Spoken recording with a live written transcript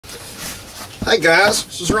Hey guys,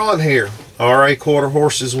 this is Ron here. RA Quarter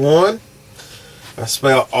Horses 1. I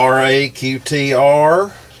spell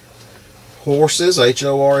RAQTR Horses,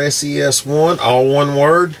 HORSES 1, all one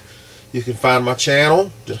word. You can find my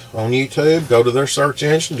channel on YouTube. Go to their search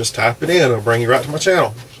engine, just type it in. It'll bring you right to my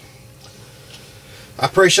channel. I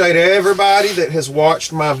appreciate everybody that has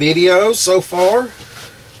watched my videos so far.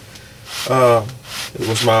 It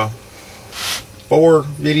was my 4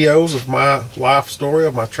 videos of my life story,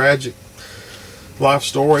 of my tragic life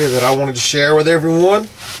story that I wanted to share with everyone.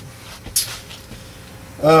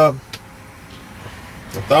 I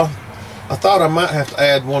thought I might have to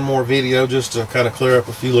add one more video just to kind of clear up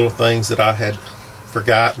a few little things that I had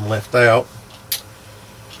forgotten, left out.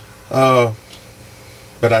 But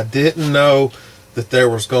I didn't know that there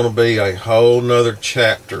was going to be a whole nother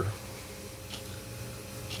chapter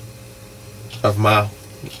of my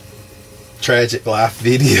tragic life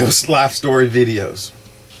videos, life story videos.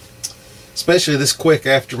 Especially this quick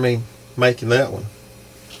after me making that one.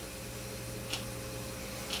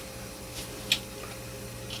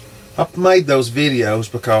 I made those videos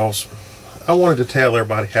because I wanted to tell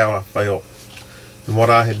everybody how I felt and what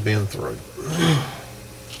I had been through.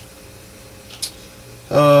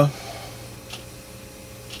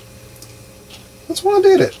 That's why I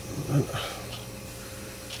did it.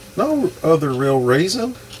 No other real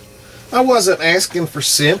reason. I wasn't asking for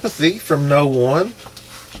sympathy from no one.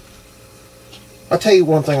 I'll tell you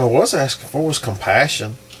one thing I was asking for was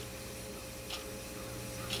compassion.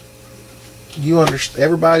 You understand,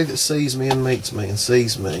 everybody that sees me and meets me and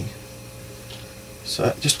sees me.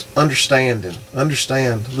 So just understanding.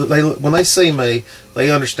 Understand. When they see me,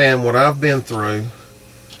 they understand what I've been through.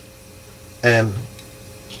 And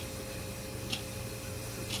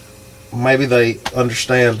maybe they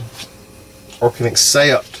understand or can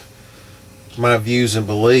accept my views and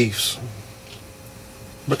beliefs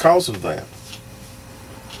because of that.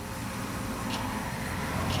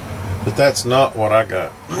 But that's not what I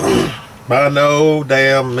got. By no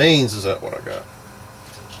damn means is that what I got.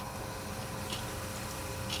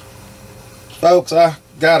 Folks, I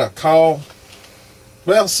got a call.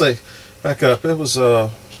 Well, let's see. Back up. It was,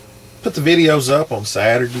 put the videos up on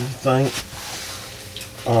Saturday, I think.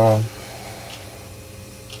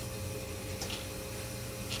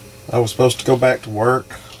 I was supposed to go back to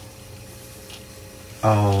work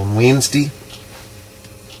on Wednesday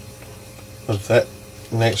of that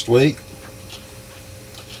next week.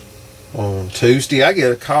 On Tuesday, I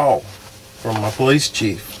get a call from my police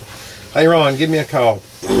chief. Hey Ron, give me a call.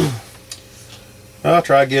 I'll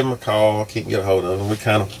try to give him a call. I can't get a hold of him. We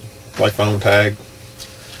kind of play phone tag.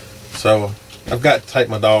 So I've got to take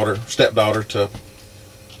my stepdaughter to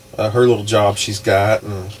her little job she's got.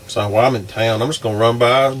 And so while I'm in town, I'm just going to run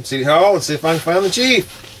by City Hall and see if I can find the chief.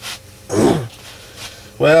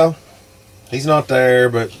 Well, he's not there,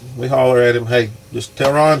 but we holler at him. Hey, just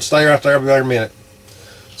tell Ron, stay right there. I'll be there in a minute.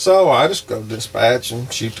 So I just go to dispatch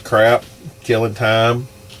and shoot the crap, killing time.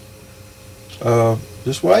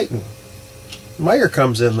 Just waiting. The mayor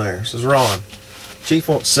comes in there, says, Ron, chief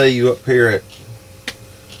wants to see you up here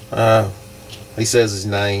at, he says his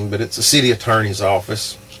name, but it's the city attorney's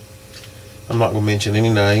office. I'm not going to mention any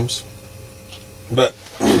names. But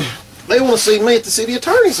they want to see me at the city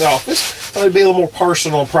attorney's office. It'd be a little more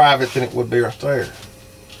personal and private than it would be right there.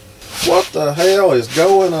 What the hell is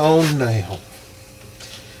going on now?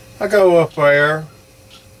 I go up there,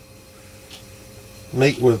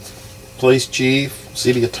 meet with police chief,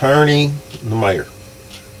 city attorney, and the mayor.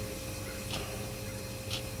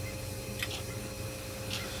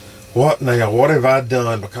 What now? What have I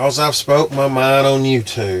done? Because I've spoke my mind on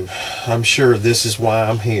YouTube, I'm sure this is why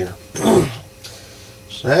I'm here.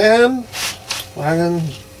 And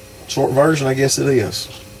short version, I guess it is.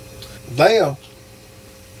 They'll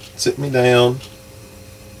sit me down.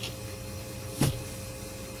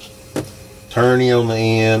 Attorney on the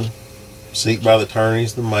end, seat by the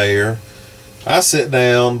attorney's the mayor. I sit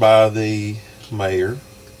down by the mayor,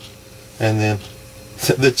 and then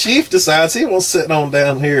the chief decides he wants sitting on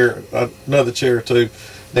down here, another chair or two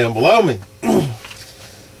down below me.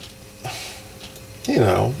 You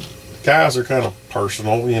know, guys are kind of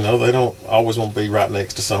personal. You know, they don't always want to be right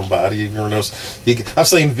next to somebody. You know, I've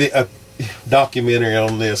seen a documentary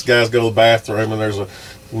on this. Guys go to the bathroom and there's a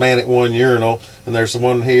man at one urinal, and there's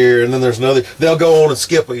one here, and then there's another. They'll go on and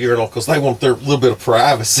skip a urinal because they want their little bit of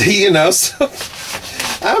privacy, you know. So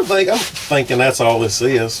I'm thinking that's all this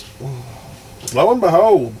is. Lo and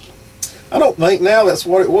behold, I don't think now that's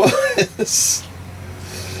what it was.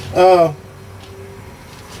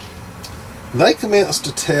 They commenced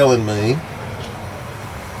to telling me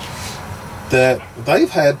that they've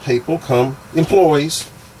had people come, employees,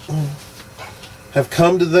 have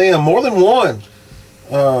come to them, more than one,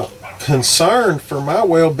 concerned for my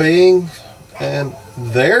well-being and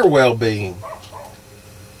their well-being.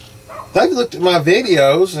 They've looked at my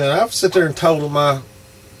videos, and I've sit there and told them my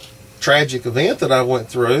tragic event that I went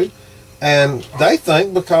through, and they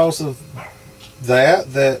think because of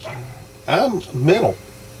that I'm mental.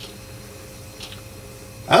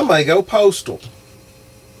 I may go postal.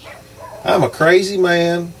 I'm a crazy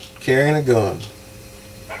man carrying a gun.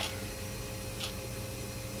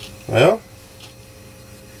 Well,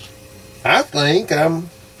 I think I'm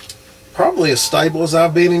probably as stable as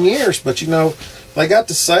I've been in years, but you know, they got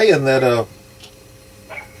to saying that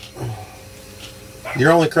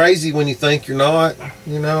you're only crazy when you think you're not.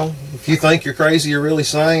 You know, if you think you're crazy, you're really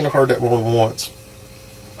sane. I've heard that more than once.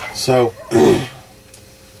 So,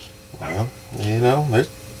 well, you know,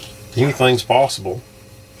 anything's possible.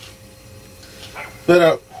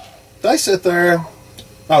 But they sit there.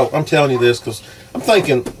 Oh, I'm telling you this because I'm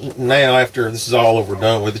thinking now, after this is all over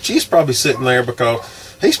done with, the chief's probably sitting there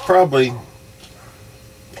because he's probably,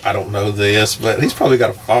 I don't know this, but he's probably got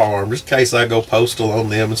a firearm just in case I go postal on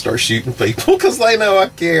them and start shooting people because they know I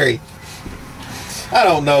carry. I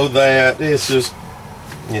don't know that. It's just,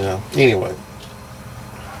 you know, anyway.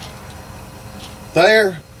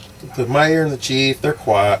 There, the mayor and the chief, they're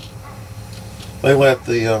quiet. They let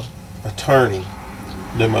the attorney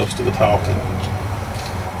do most of the talking.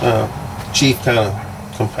 Chief kind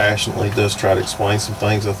of compassionately does try to explain some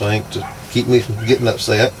things, I think, to keep me from getting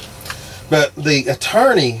upset. But the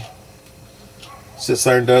attorney sits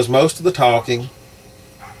there and does most of the talking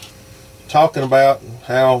about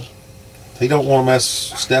how he don't want to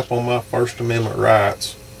step on my First Amendment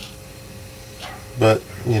rights. But,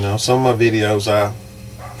 you know, some of my videos I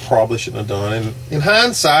probably shouldn't have done. And in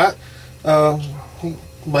hindsight, he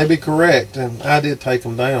may be correct, and I did take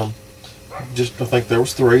them down. I think there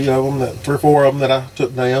was three or four of them that I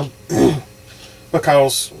took down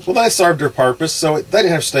because, well, they served their purpose, so they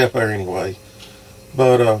didn't have to stay up there anyway.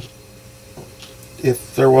 But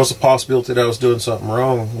if there was a possibility that I was doing something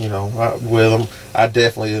wrong, you know, with them, I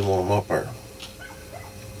definitely didn't want them up there.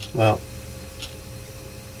 Well,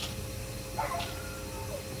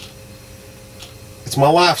 it's my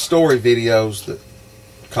life story videos that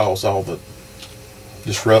cause all the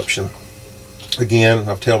disruption. Again,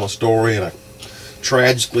 I tell my story, and I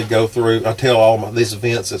tragically go through. I tell all these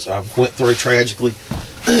events that I went through tragically.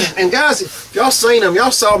 And guys, if y'all seen them,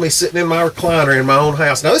 y'all saw me sitting in my recliner in my own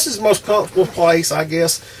house. Now, this is the most comfortable place, I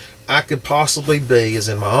guess, I could possibly be, is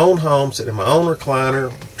in my own home, sitting in my own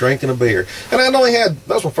recliner, drinking a beer. And I'd only had,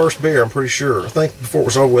 that was my first beer, I'm pretty sure. I think before it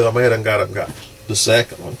was over with, I may have got up and got the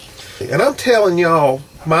second one. And I'm telling y'all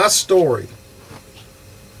my story.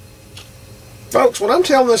 Folks, when I'm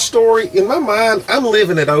telling this story, in my mind, I'm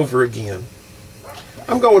living it over again.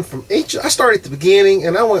 I'm going from I started at the beginning,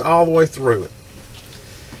 and I went all the way through it.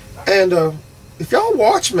 And if y'all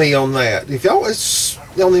watch me on that, if y'all watch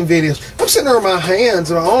on them videos, I'm sitting there with my hands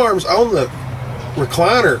and my arms on the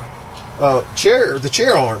recliner chair, the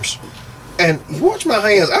chair arms. And you watch my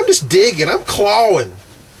hands, I'm just digging, I'm clawing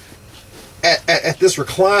at this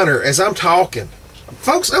recliner as I'm talking.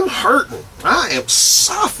 Folks, I'm hurting. I am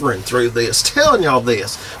suffering through this, telling y'all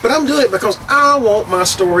this. But I'm doing it because I want my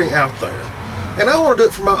story out there. And I want to do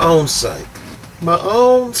it for my own sake. My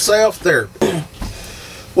own self-therapy.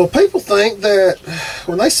 Well, people think that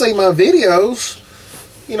when they see my videos,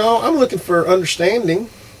 you know, I'm looking for understanding.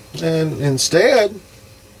 And instead,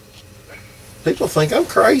 people think I'm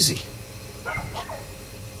crazy.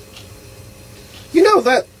 You know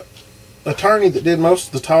that attorney that did most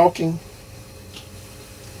of the talking?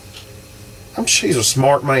 I'm sure he's a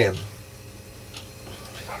smart man.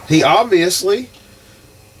 He obviously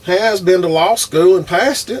has been to law school and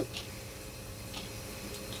passed it,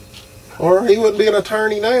 or he wouldn't be an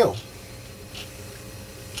attorney now.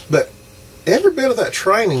 But every bit of that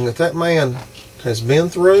training that that man has been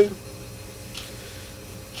through,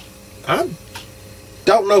 I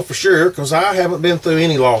don't know for sure because I haven't been through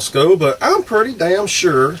any law school, but I'm pretty damn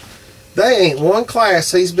sure there ain't one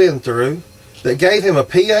class he's been through that gave him a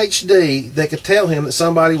PhD that could tell him that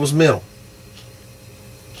somebody was mental.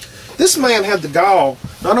 This man had the gall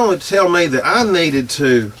not only to tell me that I needed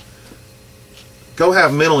to go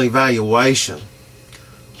have mental evaluation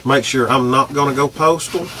to make sure I'm not going to go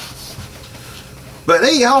postal, but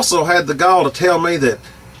he also had the gall to tell me that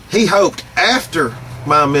he hoped after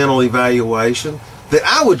my mental evaluation that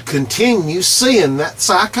I would continue seeing that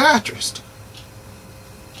psychiatrist.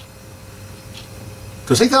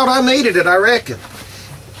 Because he thought I needed it, I reckon.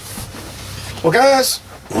 Well, guys,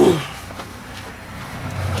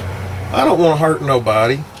 I don't want to hurt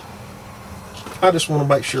nobody. I just want to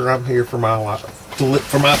make sure I'm here for my life.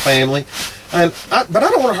 for my family. But I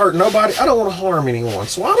don't want to hurt nobody. I don't want to harm anyone.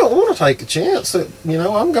 So I don't want to take a chance that, you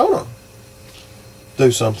know, I'm going to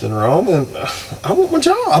do something wrong. And I want my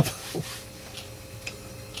job.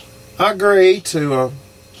 I agreed to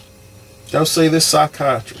go see this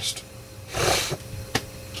psychiatrist.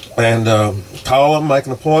 And call them, make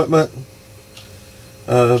an appointment.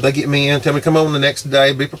 They get me in, tell me to come on the next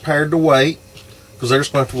day, be prepared to wait, because they're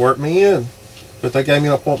just going to have to work me in. But they gave me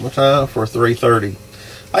an appointment time for 3:30.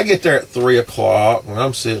 I get there at 3 o'clock, and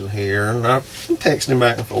I'm sitting here, and I'm texting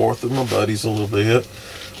back and forth with my buddies a little bit.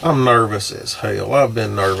 I'm nervous as hell. I've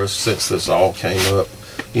been nervous since this all came up,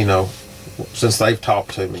 you know, since they've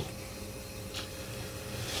talked to me.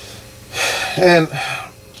 And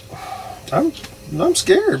I'm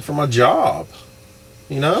scared for my job,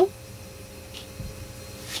 you know?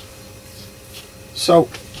 So,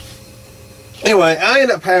 anyway, I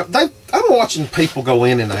end up I'm watching people go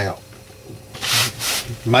in and out,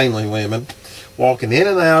 mainly women, walking in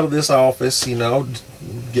and out of this office, you know,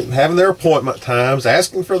 having their appointment times,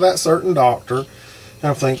 asking for that certain doctor. And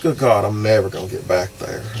I'm thinking, good God, I'm never going to get back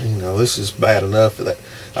there. You know, this is bad enough that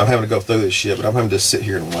I'm having to go through this shit, but I'm having to sit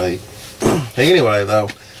here and wait. Anyway, though,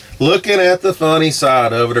 looking at the funny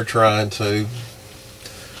side of it, or trying to,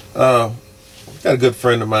 got a good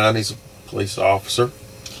friend of mine. He's a police officer,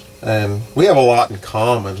 and we have a lot in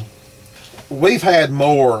common. We've had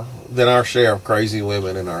more than our share of crazy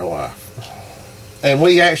women in our life, and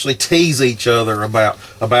we actually tease each other about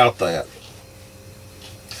that.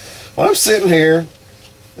 Well, I'm sitting here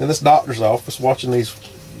in this doctor's office watching these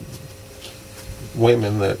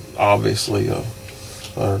women that obviously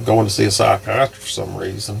are going to see a psychiatrist for some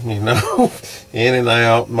reason, you know, in and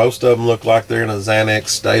out. Most of them look like they're in a Xanax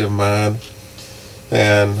state of mind.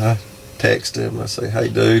 And I text him and I say, hey,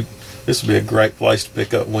 dude, this would be a great place to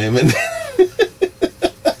pick up women.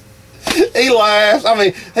 He laughs. I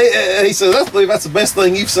mean, he says, that's the best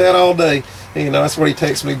thing you've said all day. You know, that's what he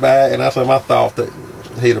texts me back. And I told him I thought that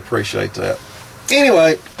he'd appreciate that.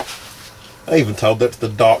 Anyway, I even told that to the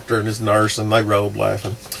doctor and his nurse, and they rolled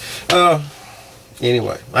laughing.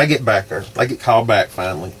 Anyway, I get back there. I get called back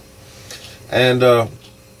finally. And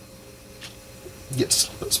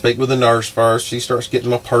speak with the nurse first. She starts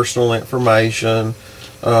getting my personal information.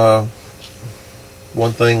 One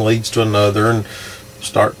thing leads to another, and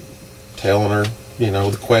start telling her, you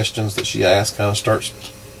know, the questions that she asked kind of starts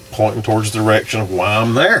pointing towards the direction of why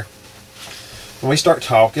I'm there. And we start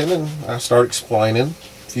talking, and I start explaining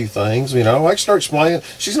a few things, you know. I start explaining.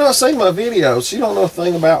 She's not seen my videos. She don't know a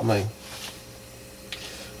thing about me.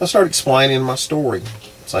 I start explaining my story.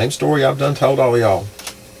 Same story I've done told all y'all.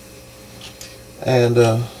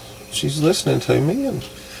 And she's listening to me, and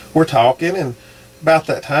we're talking, and about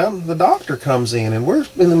that time, the doctor comes in, and we're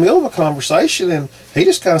in the middle of a conversation, and he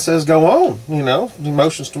just kind of says, go on, you know, the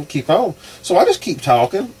emotions don't keep on. So I just keep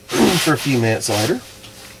talking for a few minutes later.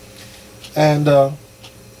 And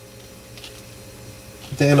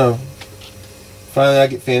then finally I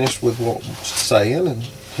get finished with what I'm saying, and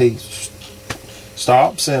he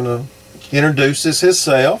stops and introduces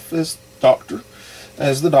himself as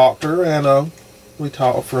the doctor, and we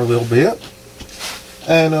talk for a little bit,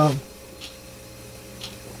 and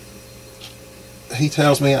he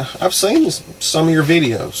tells me, I've seen some of your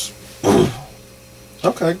videos.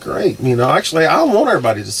 Okay, great. You know, actually, I want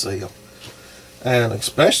everybody to see them, and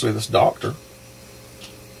especially this doctor.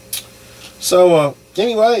 So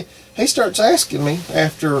anyway, he starts asking me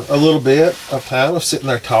after a little bit of time of sitting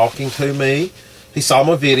there talking to me. He saw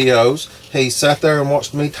my videos. He sat there and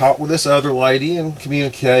watched me talk with this other lady and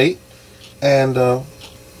communicate. And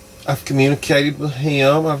I've communicated with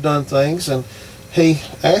him. I've done things. And he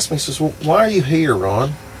asked me, he says, well, why are you here,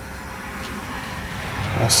 Ron?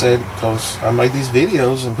 I said, because I made these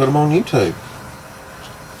videos and put them on YouTube.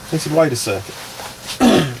 He said, wait a second.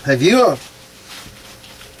 Have you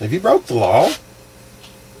broke the law?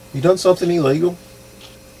 You done something illegal?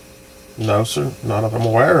 No, sir, not that I'm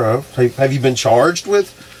aware of. Have you been charged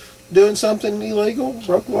with doing something illegal?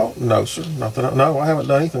 Broke the law? No, sir, not that no, I haven't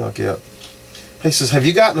done anything like that. He says, have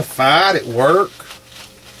you gotten a fight at work?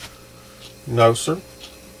 No, sir.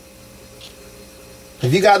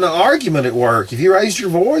 Have you gotten an argument at work? Have you raised your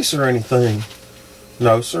voice or anything?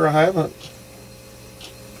 No, sir, I haven't.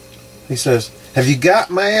 He says, have you got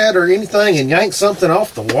mad or anything and yanked something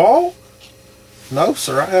off the wall? No,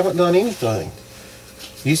 sir, I haven't done anything.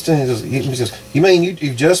 He says, you mean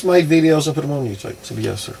you've just made videos and put them on YouTube? I said,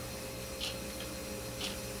 yes, sir.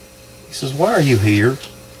 He says, why are you here?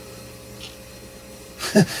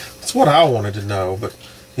 That's what I wanted to know, but,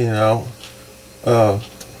 you know,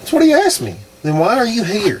 that's what he asked me. Then why are you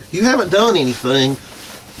here? You haven't done anything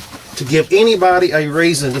to give anybody a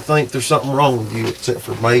reason to think there's something wrong with you except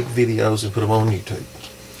for make videos and put them on YouTube.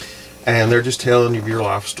 And they're just telling you your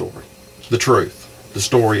life story. The truth. The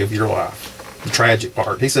story of your life. The tragic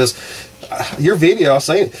part. He says, your video, I've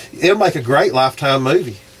seen it. It'll make a great Lifetime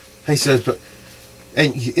movie. He says, but,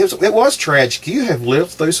 and it was tragic. You have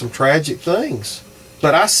lived through some tragic things.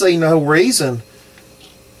 But I see no reason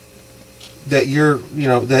that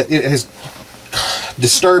that it has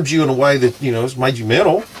disturbed you in a way that, has made you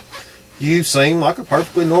mental. You seem like a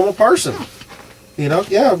perfectly normal person.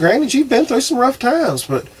 Yeah, granted, you've been through some rough times,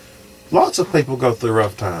 but lots of people go through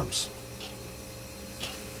rough times.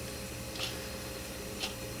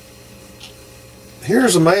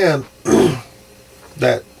 Here's a man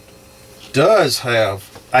that does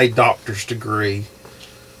have a doctor's degree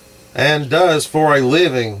and does, for a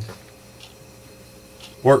living,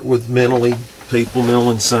 work with mental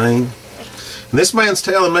insane. And this man's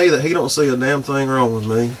telling me that he don't see a damn thing wrong with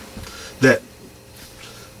me. That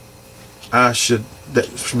should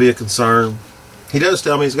be a concern. He does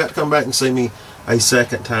tell me he's got to come back and see me a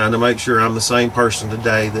second time to make sure I'm the same person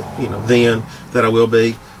today then that I will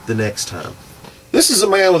be the next time. This is a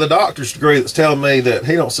man with a doctor's degree that's telling me that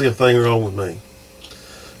he don't see a thing wrong with me.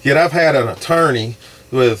 Yet I've had an attorney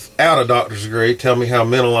without a doctor's degree tell me how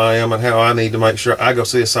mental I am and how I need to make sure I go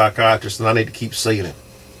see a psychiatrist and I need to keep seeing him.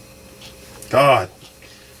 God,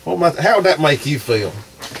 how would that make you feel?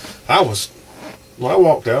 When I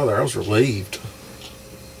walked out of there, I was relieved.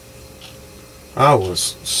 I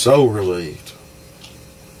was so relieved.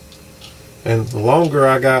 And the longer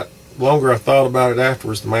I thought about it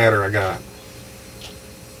afterwards, the madder I got.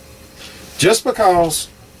 Just because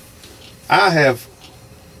I have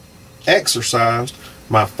exercised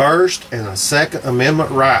my First and the Second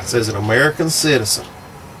Amendment rights as an American citizen,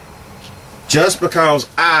 just because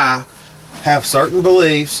I have certain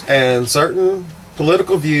beliefs and certain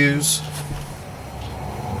political views,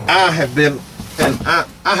 I have been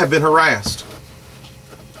harassed.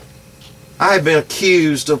 I have been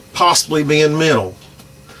accused of possibly being mental.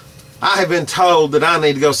 I have been told that I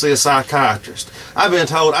need to go see a psychiatrist. I've been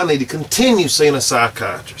told I need to continue seeing a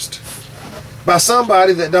psychiatrist by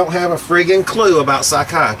somebody that don't have a friggin' clue about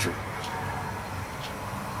psychiatry.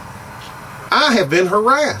 I have been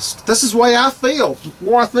harassed. This is the way I feel. The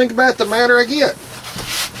more I think about it, the madder I get.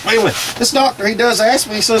 Wait a minute. This doctor, he does ask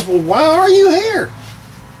me, he says, well, why are you here?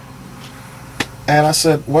 And I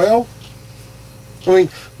said, well,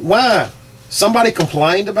 why? Somebody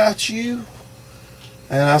complained about you?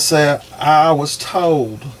 And I said, I was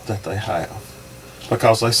told that they have.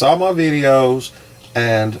 Because they saw my videos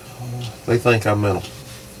and they think I'm mental.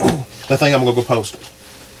 They think I'm going to go post them.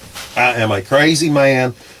 I am a crazy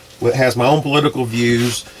man that has my own political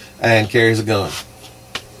views and carries a gun.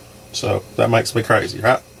 So that makes me crazy,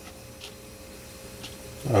 right?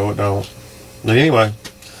 No, it don't. But anyway,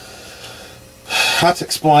 I had to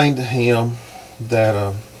explain to him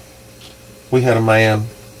that we had a man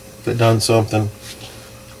that done something,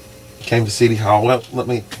 came to City Hall. Well,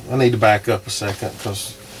 I need to back up a second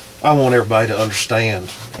because I want everybody to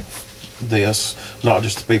understand this, not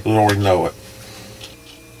just the people that already know it.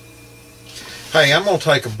 Hey, I'm going to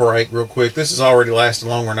take a break real quick. This is already lasting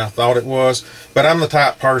longer than I thought it was, but I'm the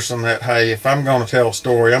type of person that, hey, if I'm going to tell a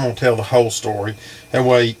story, I'm going to tell the whole story. That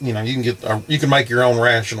way, you can make your own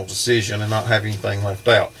rational decision and not have anything left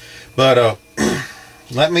out. But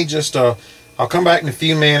let me just, I'll come back in a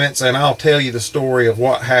few minutes and I'll tell you the story of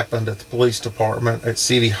what happened at the police department at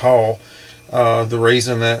City Hall. The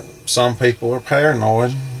reason that some people are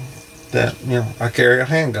paranoid that, I carry a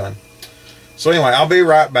handgun. So anyway, I'll be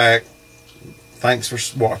right back. Thanks for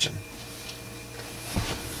watching.